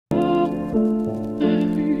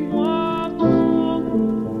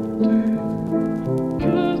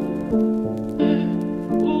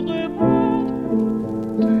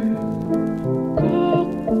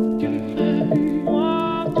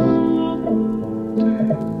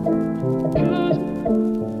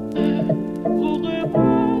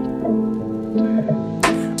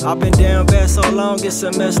I've been down bad so long, it's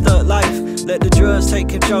a messed up life. Let the drugs take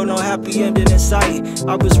control, no happy ending in sight.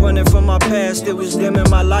 I was running from my past, it was dim in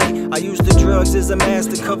my light. I used the drugs as a mask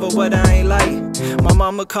to cover what I ain't like. My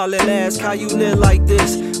mama call and ask how you live like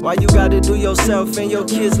this. Why you gotta do yourself and your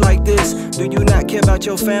kids like this? Do you not care about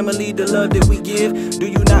your family, the love that we give? Do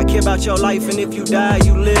you not care about your life, and if you die,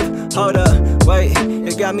 you live? Hold up, wait,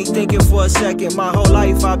 it got me thinking for a second. My whole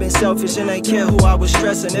life I've been selfish and ain't care who I was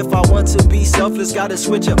stressing. If I want to be selfless, gotta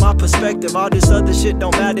switch up my perspective. All this other shit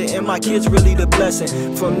don't matter, and my kids really the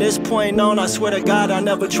blessing. From this point on, I swear to God, I'll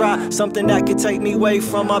never try something that could take me away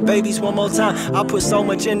from my babies one more time. I put so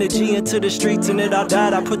much energy into the streets, and it all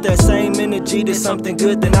died. I put that same energy to something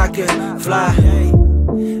good, then I could fly.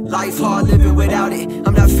 Life hard living without it.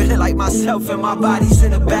 I'm not feeling like myself and my body's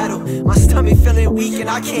in a battle. My stomach feeling weak and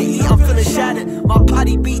I can't eat, I'm feeling shattered. My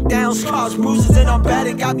body beat down, scars, bruises, and I'm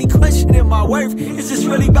battered. Got me questioning my worth. Is this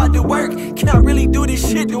really about to work? Can I really do this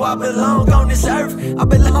shit? Do I belong on this earth? I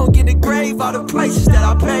belong in the grave, all the prices that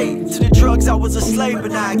I paid. To the drugs I was a slave,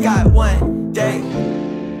 but now I got one day.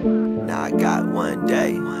 Now I got one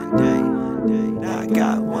day. Now I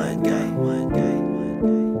got one day.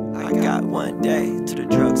 I got one day. To the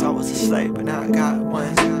drugs I was a slave, but now I got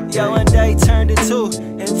one. Yeah, one day turned to two,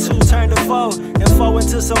 and two turned to four, and four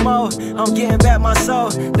into some more. I'm getting back my soul.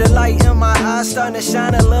 The light in my eyes starting to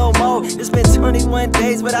shine a little more. It's been 21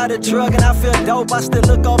 days without a drug and I feel dope. I still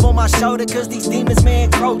look over my shoulder cause these demons may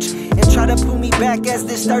encroach and try to pull me back as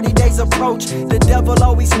this 30 days approach. The devil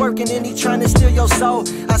always working and he trying to steal your soul.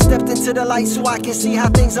 I stepped into the light so I can see how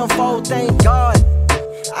things unfold. Thank God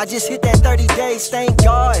I just hit that 30 days, thank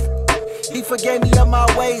God He forgave me of my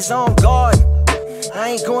ways, on guard.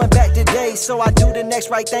 I ain't going back today, so I do the next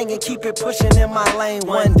right thing and keep it pushing in my lane.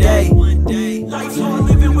 One day, life's hard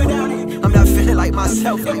living without it. I'm not feeling like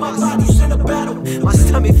myself, and my body's in a battle. My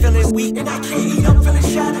stomach feeling weak and I can't eat, I'm feeling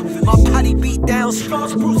shattered. My body beat down,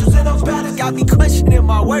 scars, bruises, and I'm battered. Got me questioning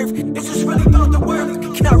my worth. Is this really about the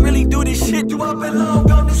work? Can I really do this shit? Do I belong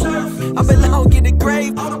on this earth? I belong in the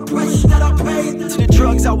grave, all the prices that I paid. To the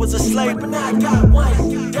drugs I was a slave, but now I got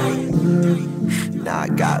one day. Now I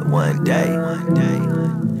got one day.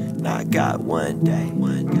 Now I got one day.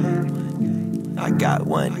 I got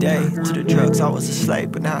one day. To the drugs I was a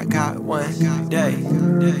slave, but now I got one day.